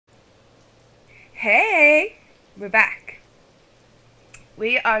Hey, we're back.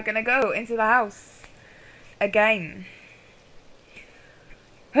 We are gonna go into the house again.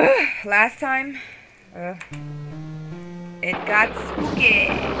 Last time, it got spooky.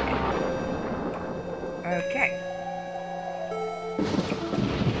 Okay.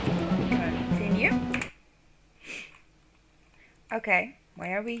 Continue. Okay,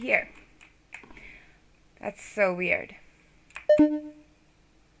 why are we here? That's so weird.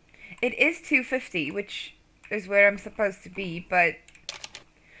 It is 2:50, which is where I'm supposed to be, but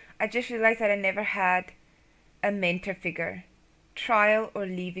I just realized that I never had a mentor figure. Trial or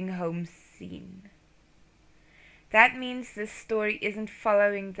leaving home scene. That means this story isn't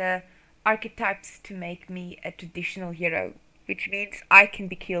following the archetypes to make me a traditional hero, which means I can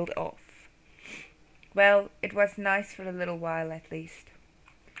be killed off. Well, it was nice for a little while at least.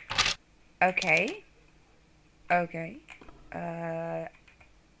 Okay. Okay.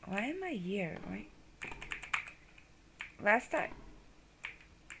 Why am I here? Why? Last time.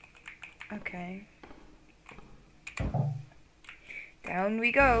 Okay. Down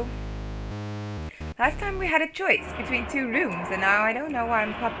we go. Last time we had a choice between two rooms, and now I don't know why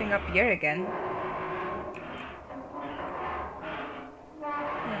I'm popping up here again.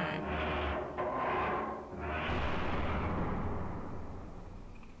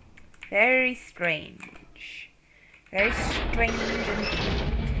 Very strange. Very strange indeed.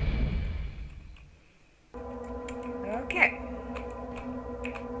 Okay.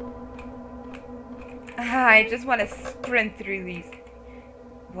 I just want to sprint through these.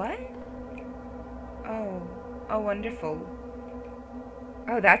 What? Oh. Oh, wonderful.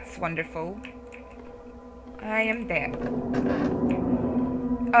 Oh, that's wonderful. I am there.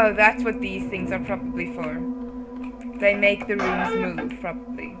 Oh, that's what these things are probably for. They make the rooms move,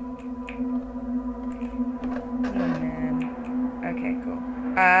 probably. Oh, man. Okay, cool.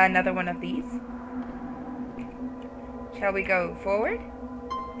 Another one of these. Shall we go forward?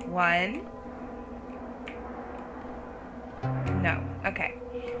 One. No. Okay.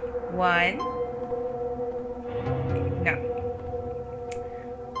 One. No.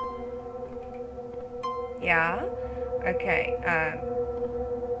 Yeah. Okay.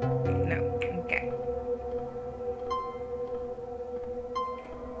 No. Okay.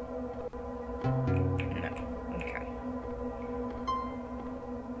 No. Okay.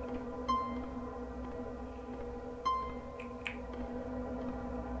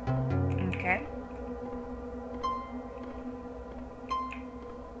 Okay.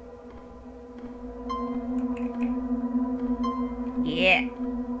 Yeah.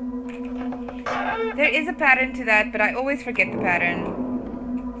 There is a pattern to that, but I always forget the pattern.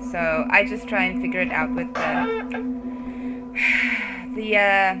 So I just try and figure it out with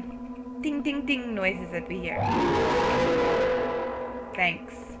the ding ding ding noises that we hear.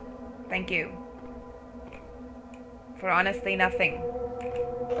 Thanks. Thank you. For honestly nothing.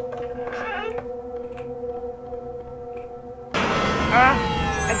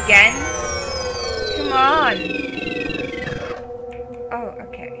 Again? Come on! Oh,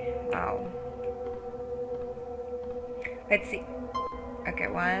 okay. Wow. Let's see. Okay,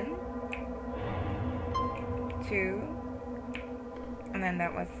 1, 2, and then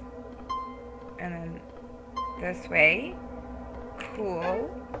that was, and then this way. Cool.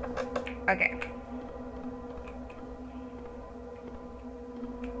 Okay.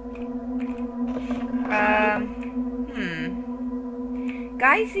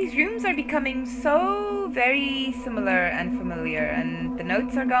 Guys, these rooms are becoming so very similar and familiar, and the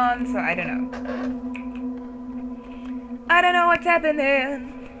notes are gone, so I don't know. I don't know what's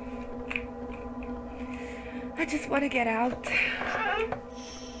happening. I just want to get out.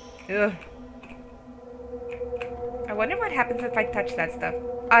 Ugh. I wonder what happens if I touch that stuff.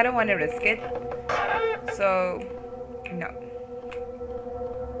 I don't want to risk it. So, no.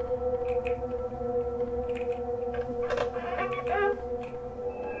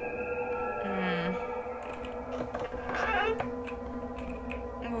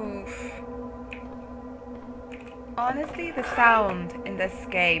 Oof. Honestly, the sound in this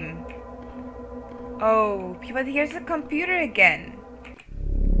game. Oh, but here's the computer again.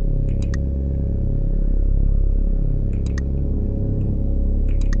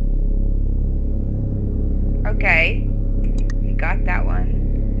 Okay. We got that one.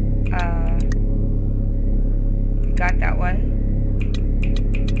 We got that one.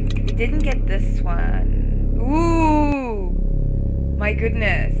 We didn't get this one. Ooh! My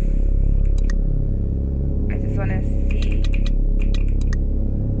goodness. I just want to see.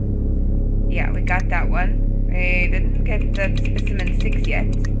 Yeah, we got that one. We didn't get the specimen 6 yet.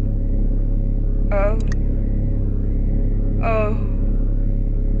 Oh. Oh.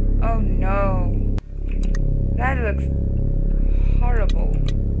 Oh no. That looks horrible.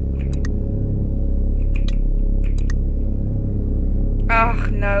 Oh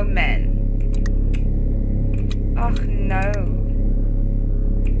no, man. Oh no.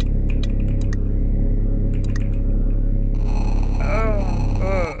 Oh.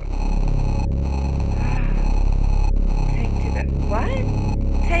 Take to the what?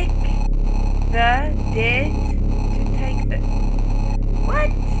 Take the dead to take the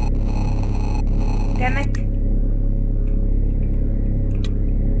what? Damn it.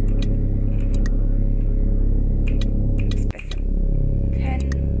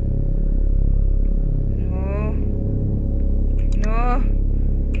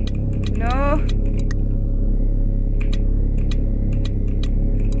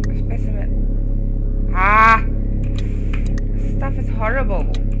 Horrible.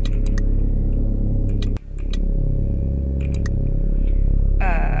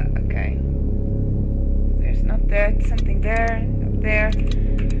 Okay. There's not there, something there, up there.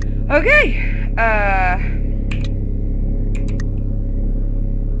 Okay.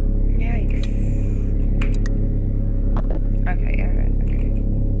 Yikes. Okay, alright, okay.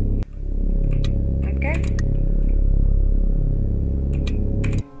 Okay.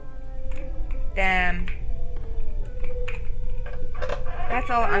 Damn. That's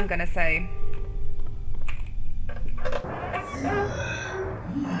all I'm gonna say.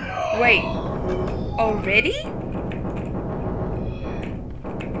 Wait. Already?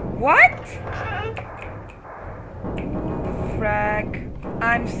 What? Frag.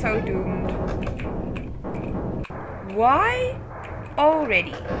 I'm so doomed. Why?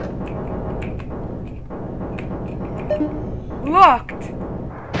 Already? Locked.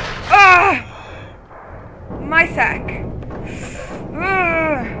 Ah! My sack.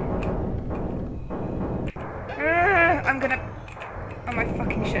 I'm gonna... Oh my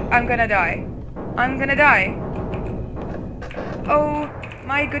fucking shit. I'm gonna die. I'm gonna die. Oh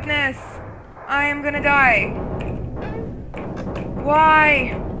my goodness. I am gonna die.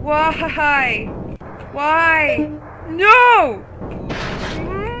 Why? Why? Why? No!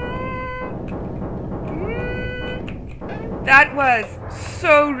 That was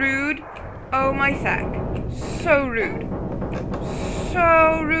so rude. Oh my sack. So rude.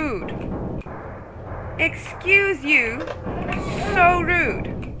 So rude. Excuse you. So rude.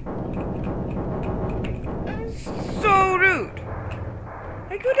 So rude.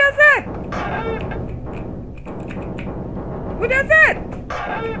 Like, who does that? Who does that?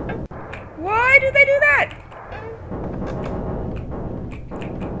 Why do they do that?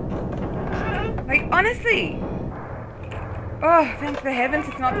 Like, honestly. Oh, thank the heavens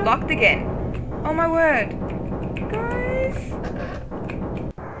it's not locked again. Oh my word. Guys.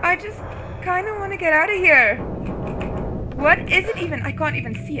 I just kind of want to get out of here. What is it even? I can't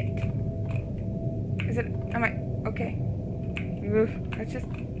even see it. Is it? Am I? Okay. Oof, let's just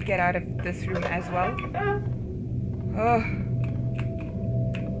get out of this room as well. Oh.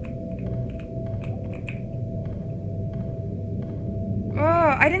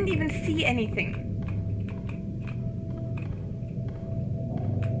 Oh, I didn't even see anything.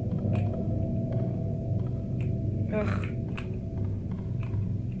 Ugh.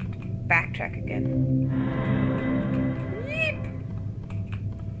 Backtrack again. Yeep!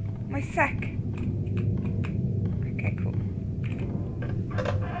 My sack. Okay, cool.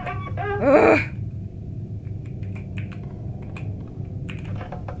 Ugh!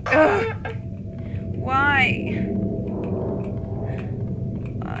 Ugh! Why?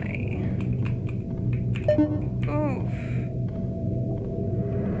 Why? Oof.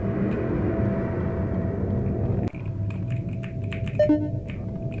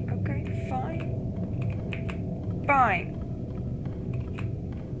 Okay, fine. Fine.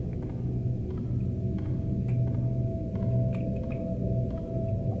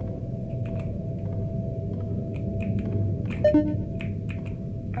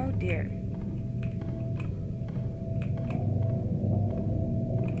 Oh dear.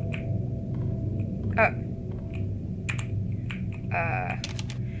 Oh.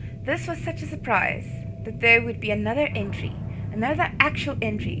 This was such a surprise that there would be another entry. Another actual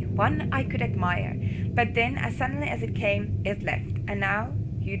entry, one I could admire, but then as suddenly as it came, it left, and now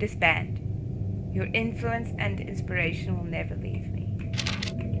you disband. Your influence and inspiration will never leave me.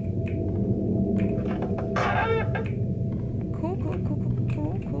 Cool.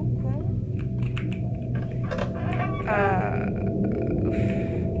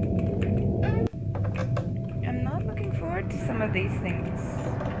 I'm not looking forward to some of these things.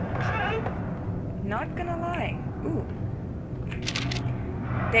 Not gonna lie. Ooh.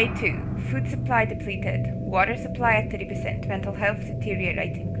 Day 2. Food supply depleted. Water supply at 30%. Mental health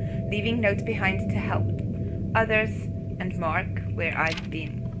deteriorating. Leaving notes behind to help. others, and mark where I've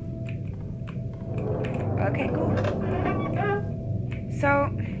been. Okay, cool. So...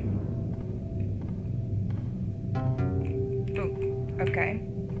 oh, okay.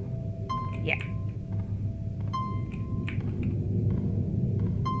 Yeah.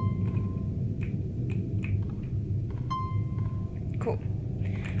 Cool.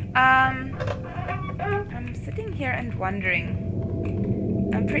 I'm sitting here and wondering.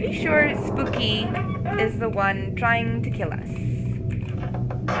 I'm pretty sure Spooky is the one trying to kill us.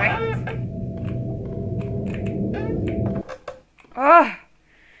 Right? Oh!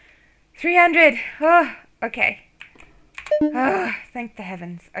 300! Oh, okay. Oh, thank the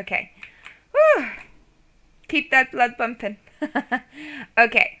heavens. Okay. Whew. Keep that blood pumping.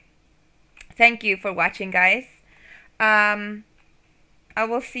 Okay. Thank you for watching, guys. I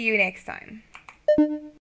will see you next time.